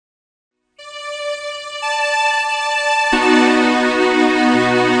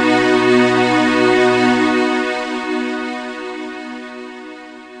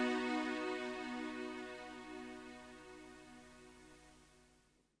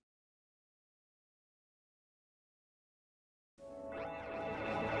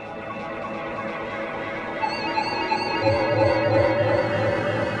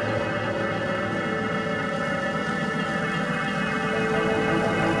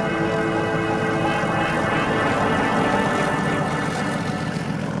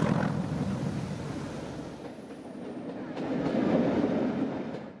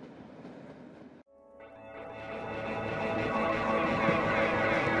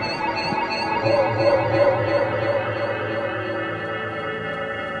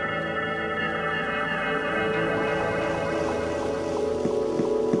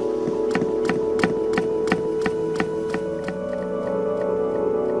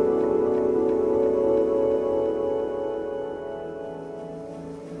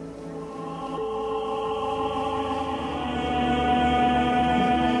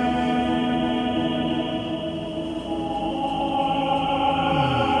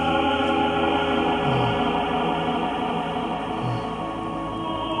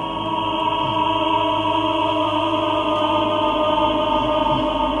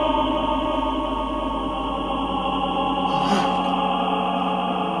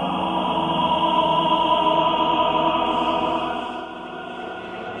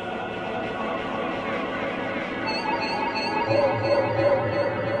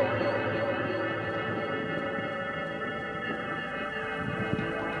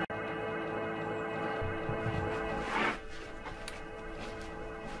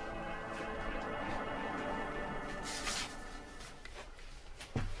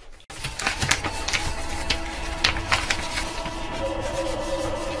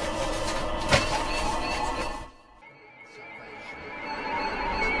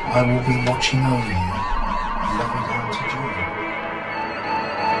I will be watching over you, loving how to joy.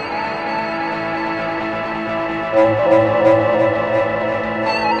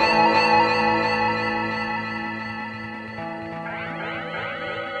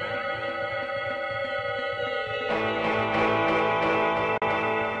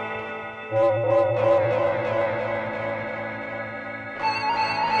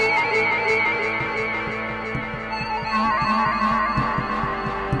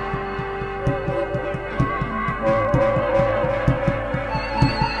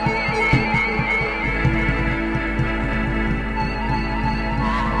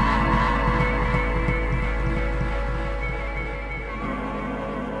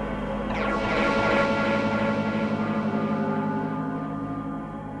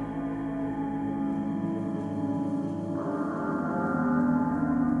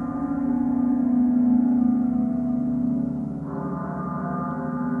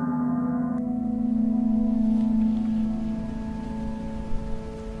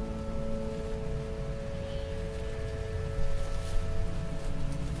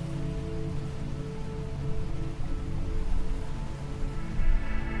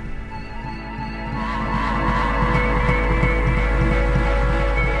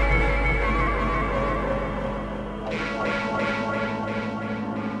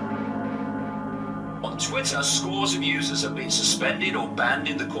 Twitter, scores of users have been suspended or banned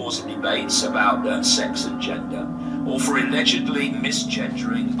in the course of debates about sex and gender, or for allegedly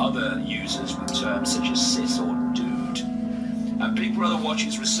misgendering other users with terms such as cis or dude. And Big Brother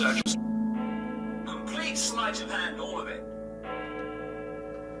Watch's researchers complete sleight of hand, all of it.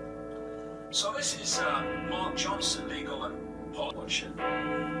 So this is Mark Johnson, legal and politician.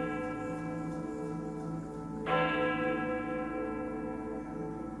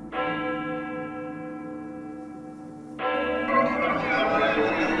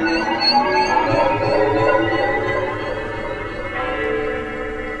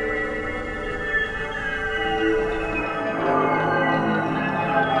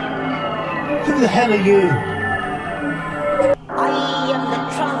 Who the hell are you? I am the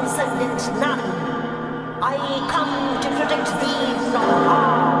Transcendent Nun. I come to protect thee from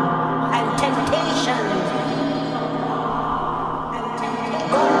harm and temptation.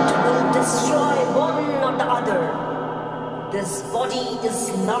 God will destroy one or the other. This body is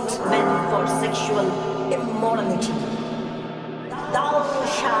not meant for sexual immorality. Thou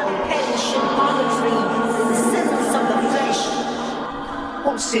shalt perish in purgatory for the sins of the flesh.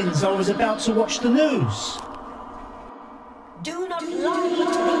 What sins? I was about to watch the news. Do not lie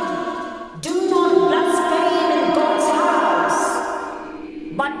to me. Do not blaspheme in God's house.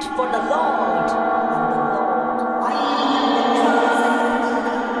 But for the Lord and the Lord, I am the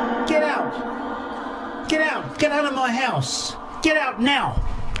Transcendent. Get out! Get out! Get out of my house! Get out now!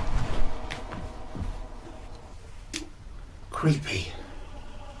 Creepy.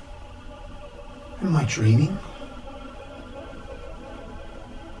 Am I dreaming?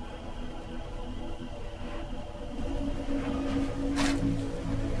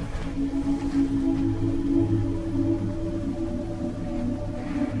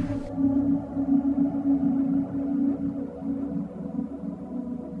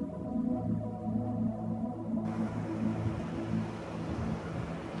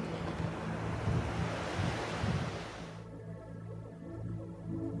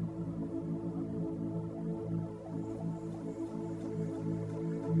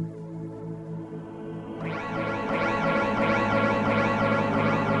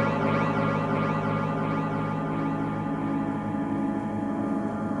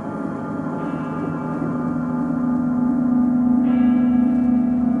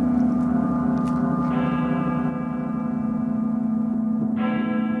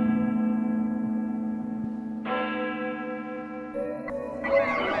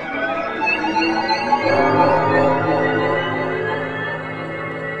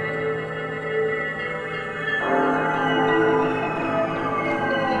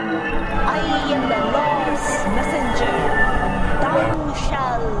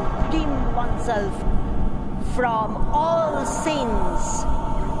 from all sins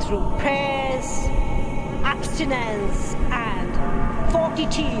through prayers, abstinence and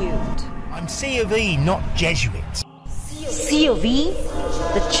fortitude. I'm C of E, not Jesuit. C of E,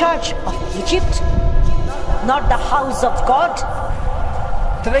 the Church of Egypt, not the house of God.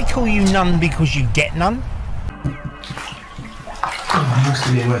 Do they call you nun because you get none? Oh, I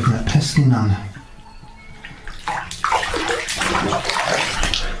must be away from that pesky nun.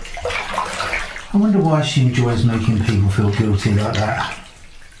 I wonder why she enjoys making people feel guilty like that.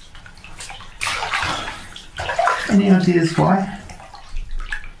 Any ideas why?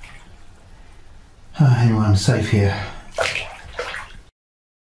 Oh, anyway, I'm safe here.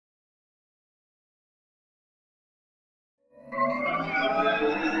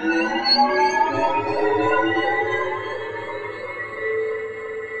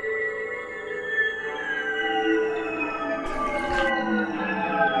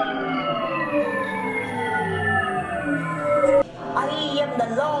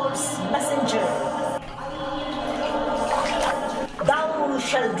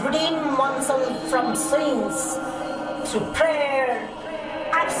 From sins through prayer,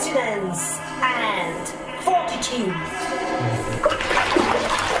 abstinence and fortitude.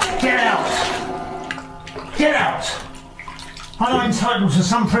 Get out! Get out! I'm not entitled to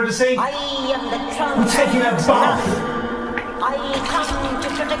some privacy. I am the I'm taking a bath. I come to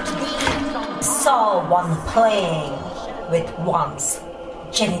protect thee from... Saw one playing with one's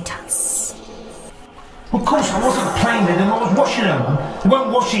genitals. Of course I wasn't playing with them, I was washing them. They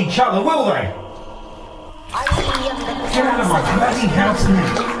won't wash each other, will they? Get out of my bloody house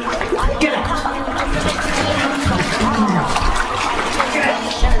now! Get out!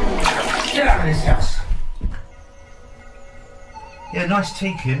 Get out of this house! Yeah, nice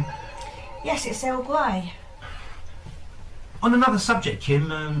tea, Kim. Yes, it's Earl Grey. On another subject, Kim,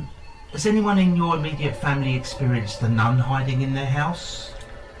 has anyone in your immediate family experienced a nun hiding in their house?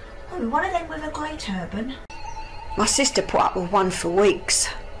 Oh, one of them with a grey turban. My sister put up with one for weeks.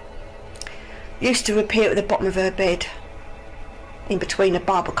 Used to appear at the bottom of her bed, in between a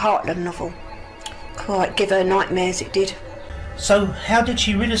Barbara Cartland novel. Quite give her nightmares, it did. So, how did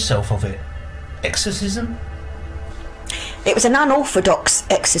she rid herself of it? Exorcism? It was an unorthodox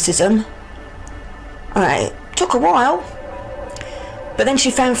exorcism. It took a while, but then she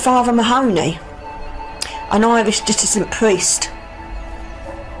found Father Mahoney, an Irish Protestant priest.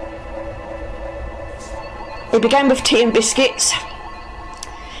 He began with tea and biscuits,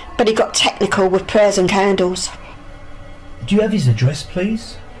 but he got technical with prayers and candles. Do you have his address,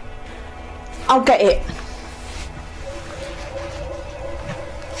 please? I'll get it.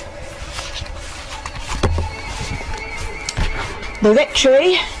 The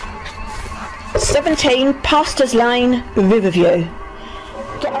Rectory, 17 Pastors Lane, Riverview.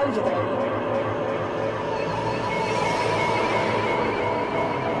 Get over there.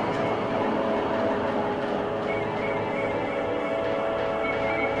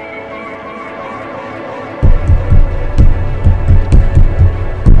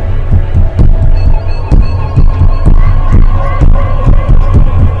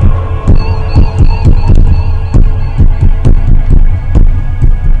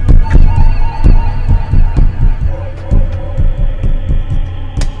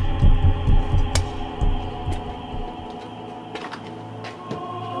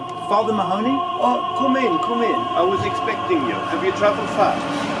 Father Mahoney? Oh, come in, come in. I was expecting you. Have you travelled fast?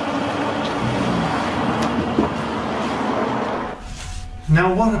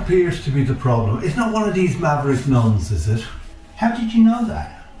 Now, what appears to be the problem? It's not one of these maverick nuns, is it? How did you know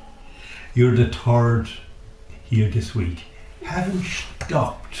that? You're the third here this week. Haven't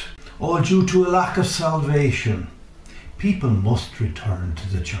stopped. All due to a lack of salvation. People must return to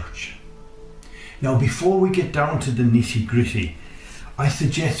the church. Now, before we get down to the nitty-gritty, I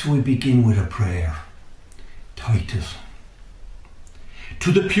suggest we begin with a prayer. Titus.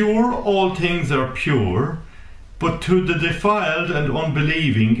 To the pure all things are pure, but to the defiled and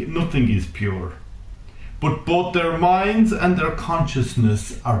unbelieving nothing is pure. But both their minds and their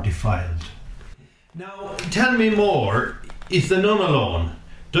consciousness are defiled. Now, tell me more. Is the nun alone?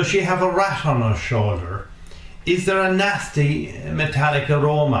 Does she have a rat on her shoulder? Is there a nasty metallic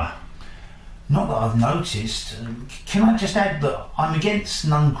aroma? Not that I've noticed. Can I just add that I'm against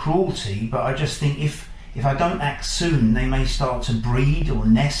nun cruelty, but I just think if I don't act soon, they may start to breed or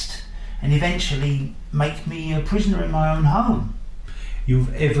nest and eventually make me a prisoner in my own home.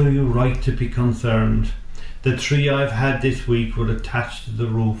 You've every right to be concerned. The 3 I've had this week were attached to the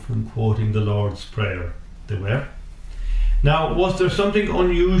roof and quoting the Lord's Prayer. They were. Now, was there something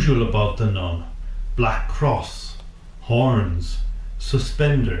unusual about the nun? Black cross, horns,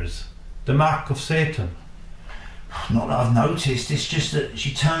 suspenders, the mark of Satan? Not that I've noticed, it's just that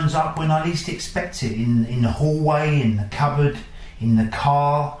she turns up when I least expect it, in the hallway, in the cupboard, in the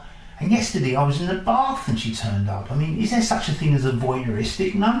car. And yesterday I was in the bath and she turned up. I mean, is there such a thing as a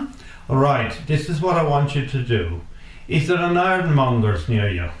voyeuristic nun? Alright, this is what I want you to do. Is there an ironmonger's near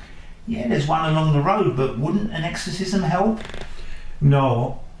you? Yeah, there's one along the road, but wouldn't an exorcism help?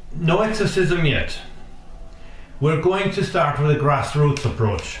 No exorcism yet. We're going to start with a grassroots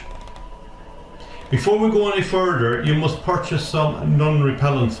approach. Before we go any further, you must purchase some nun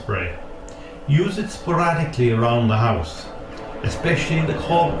repellent spray. Use it sporadically around the house, especially in the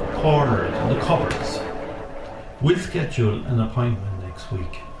corners and the cupboards. We'll schedule an appointment next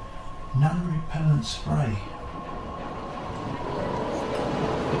week. Nun repellent spray.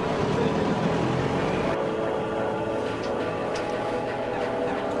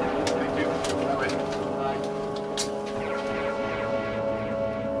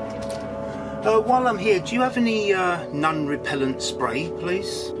 While I'm here, do you have any nun repellent spray,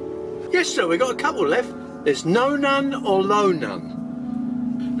 please? Yes, sir, we've got a couple left. There's no nun or low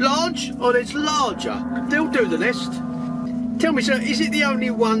nun. Large or there's larger. They'll do the rest. Tell me, sir, is it the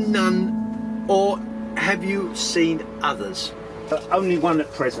only one nun or have you seen others? Only one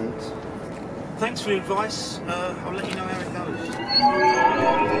at present. Thanks for your advice. I'll let you know how it goes.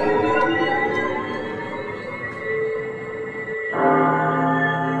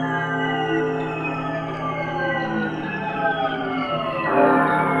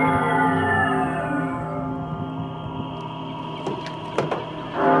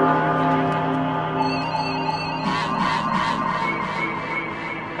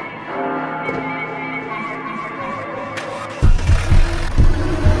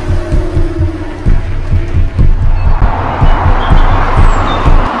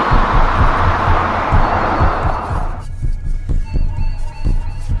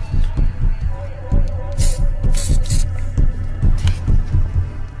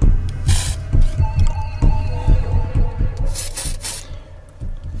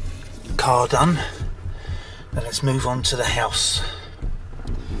 Car done. Now let's move on to the house.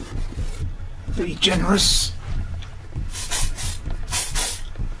 Very generous.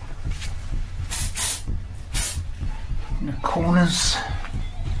 In the corners.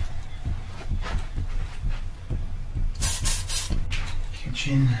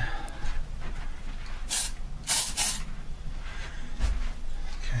 Kitchen.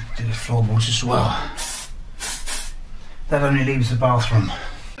 Okay, do the floorboards as well. That only leaves the bathroom.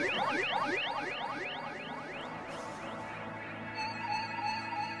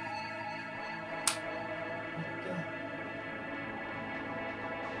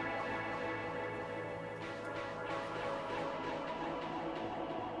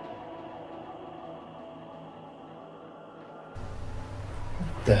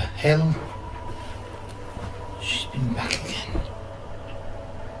 The hell? She's been back again.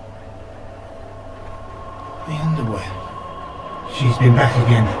 My underwear. She's been back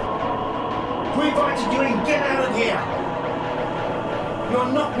again. Who invited you in? Get out of here!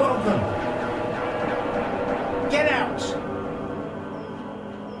 You're not welcome. Get out!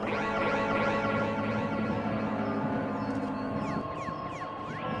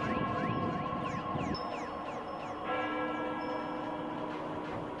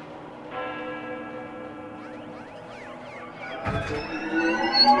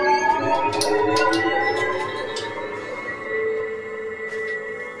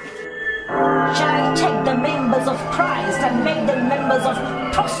 Shall I take the members of Christ and make them members of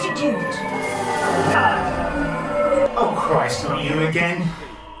prostitute? Oh Christ, not you again.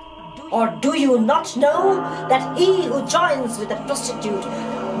 Or do you not know that he who joins with a prostitute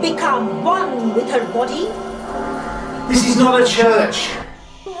become one with her body? This is not a church.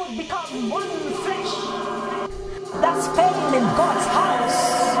 Who would become one flesh? That's failing in God's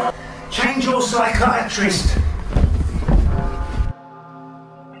house. Change your psychiatrist.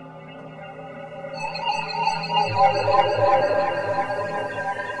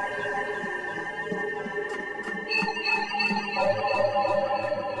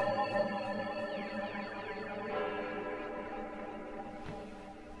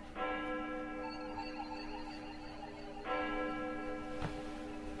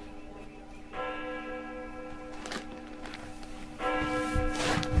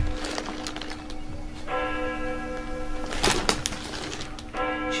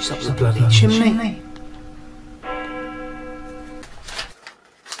 She's up the bloody chimney.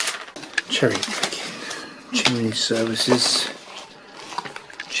 Cherry picking. Chimney services.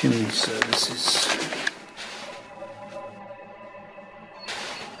 Chimney services.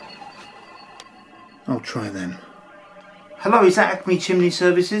 I'll try them. Hello, is that Acme Chimney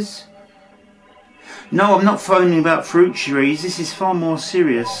Services? No, I'm not phoning about fruit trees. This is far more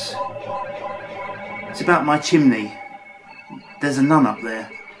serious. It's about my chimney. There's a nun up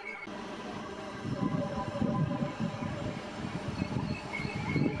there.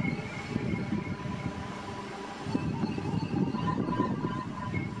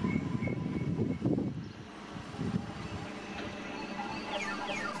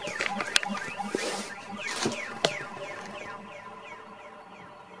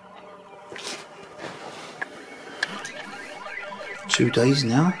 Two days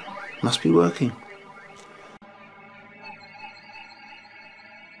now. Must be working.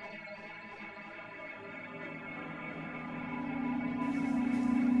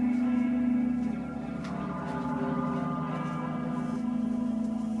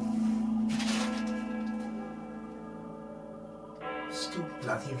 Still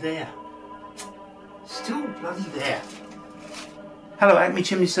bloody there. Still bloody there. Hello, Acme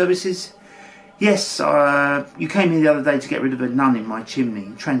Chimney Services. Yes, you came here the other day to get rid of a nun in my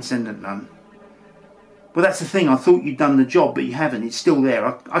chimney, Transcendent Nun. Well, that's the thing. I thought you'd done the job, but you haven't. It's still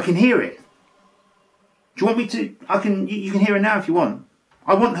there. I can hear it. Do you want me to? You can hear it now if you want.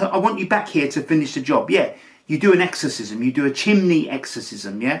 I want you back here to finish the job. Yeah, you do an exorcism. You do a chimney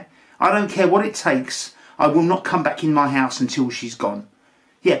exorcism. Yeah, I don't care what it takes. I will not come back in my house until she's gone.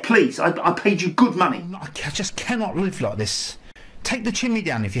 Yeah, please. I paid you good money. I just cannot live like this. Take the chimney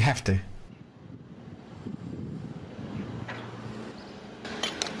down if you have to.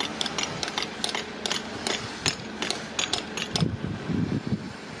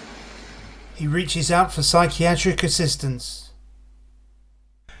 He reaches out for psychiatric assistance.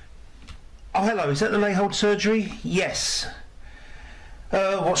 Oh, hello, is that the Layhold surgery? Yes.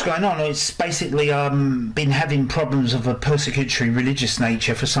 What's going on? It's basically been having problems of a persecutory religious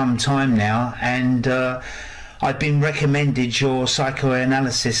nature for some time now, and I've been recommended your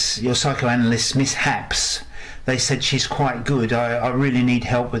psychoanalyst, Miss Haps. They said she's quite good. I really need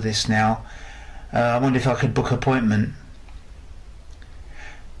help with this now. I wonder if I could book an appointment.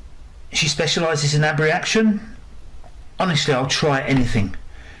 She specialises in abreaction. Honestly, I'll try anything.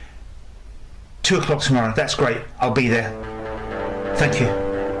 2 o'clock tomorrow. That's great. I'll be there. Thank you.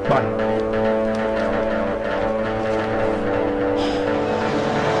 Bye.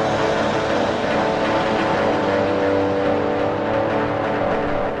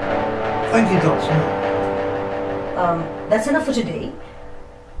 Thank you, Doctor. That's enough for today.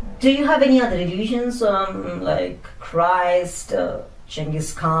 Do you have any other illusions, like Christ,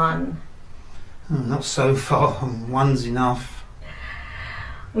 Genghis Khan? Not so far. One's enough.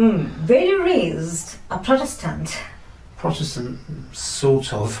 Were you raised a Protestant? Protestant,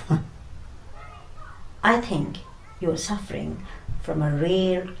 sort of. I think you are suffering from a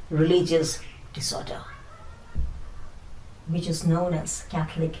rare religious disorder, which is known as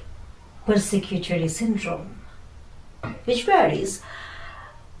Catholic persecutory syndrome, which varies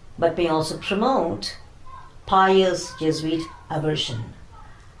but may also promote pious Jesuit aversion.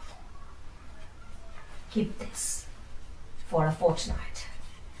 Keep this for a fortnight.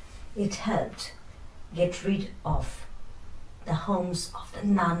 It helped get rid of the homes of the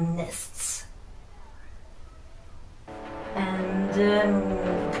nun nests. And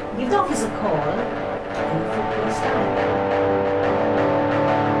give the office a call in a few days' time.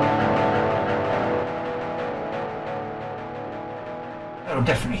 That'll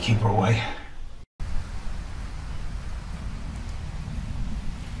definitely keep her away.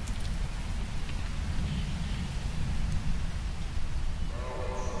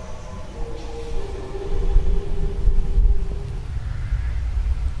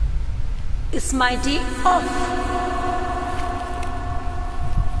 It's my day off.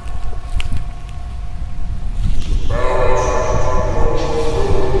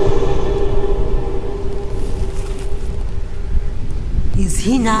 Is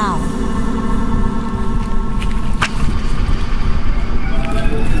he now?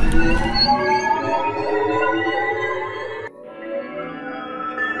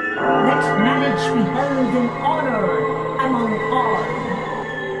 Let marriage be held in honor among all.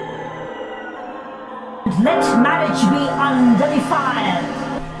 Let marriage be undefiled.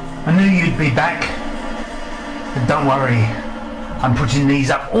 I knew you'd be back. But don't worry. I'm putting these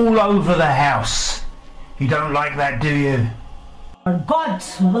up all over the house. You don't like that, do you? God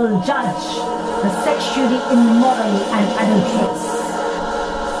will judge the sexually immoral and adulterous.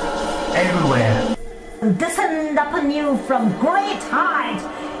 Everywhere. Descend upon you from great height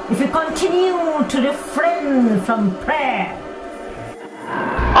if you continue to refrain from prayer.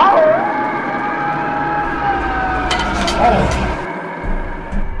 Oh!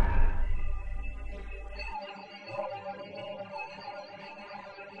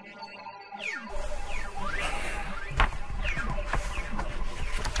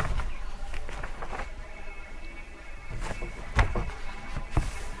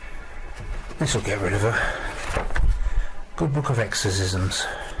 This'll get rid of her. Good book of exorcisms.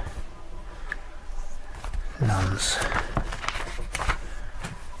 Nuns.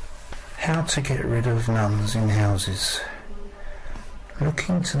 How to get rid of nuns in houses. Look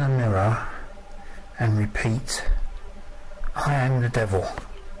into the mirror and repeat, I am the devil.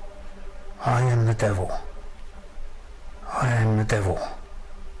 I am the devil. I am the devil.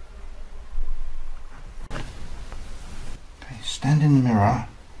 Okay, stand in the mirror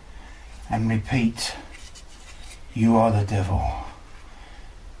and repeat, you are the devil.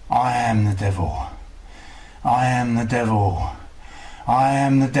 I am the devil. I am the devil. I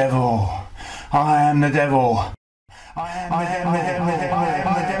am the devil. I am the devil. I am the devil. I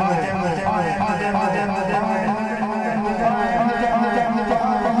am the devil. I am the devil. I am the devil. I am the devil. I am the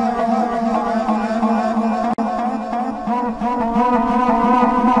devil.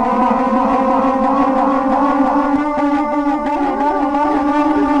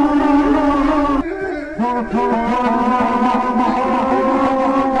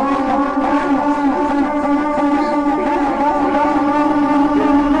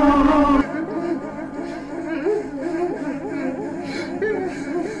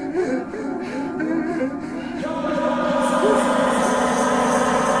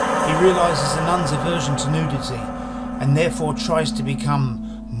 Realises the nun's aversion to nudity and therefore tries to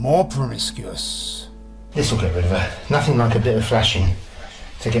become more promiscuous. This'll get rid of her. Nothing like a bit of flashing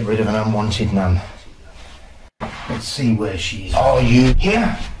to get rid of an unwanted nun. Let's see where she is. Oh, you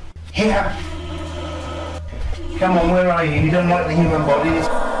here? Here? Come on, where are you? You don't like the human bodies?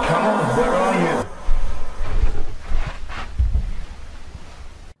 Come on, where are you?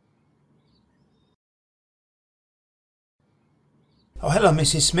 Oh, hello,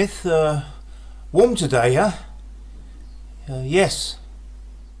 Mrs. Smith. Warm today, huh? Yes.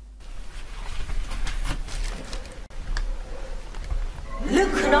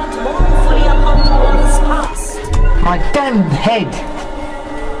 Look not mournfully upon one's past. My damned head!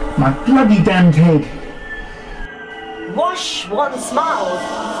 My bloody damned head! Wash one's mouth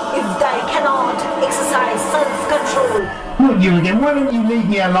if they cannot exercise self-control. Not you again, why don't you leave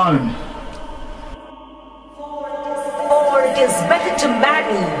me alone? For it is better to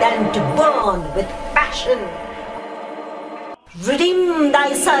marry than to burn with passion. Redeem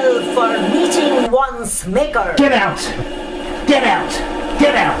thyself for meeting one's maker. Get out! Get out!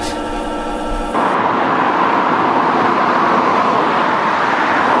 Get out!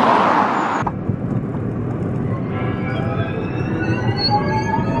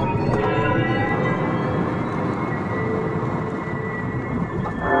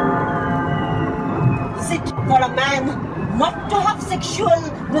 Is it for a man not to have sexual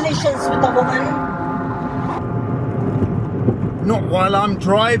relations with a woman? Not while I'm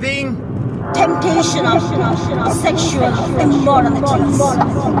driving. Temptation of sexual immoralities.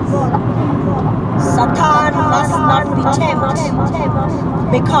 Satan must not be tempted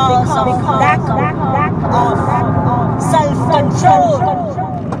because of lack of self-control.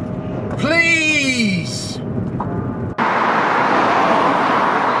 Please!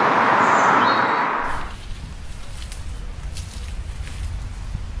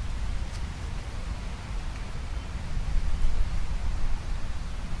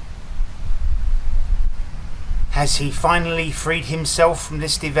 Has he finally freed himself from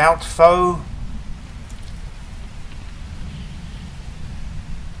this devout foe?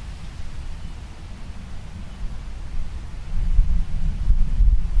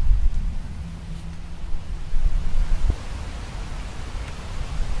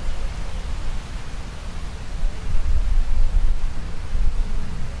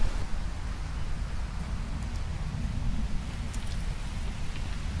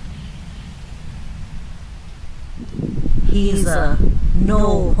 He's a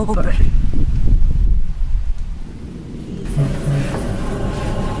no-hooper.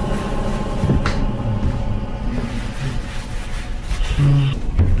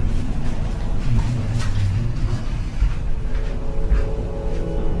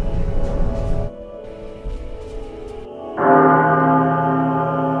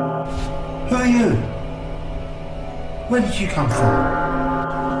 Who are you? Where did you come from?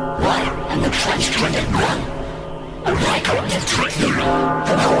 I am the Transcendent Nun. And I come to treat you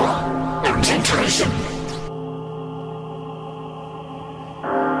the power and temptation.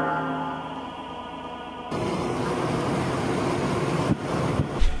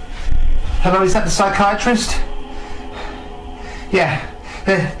 Hello, is that the psychiatrist? Yeah,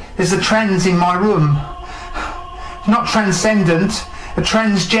 there's a trans in my room. Not transcendent, a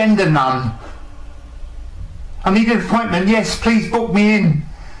transgender nun. I need an appointment, yes, please book me in.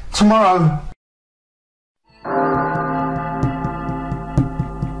 Tomorrow.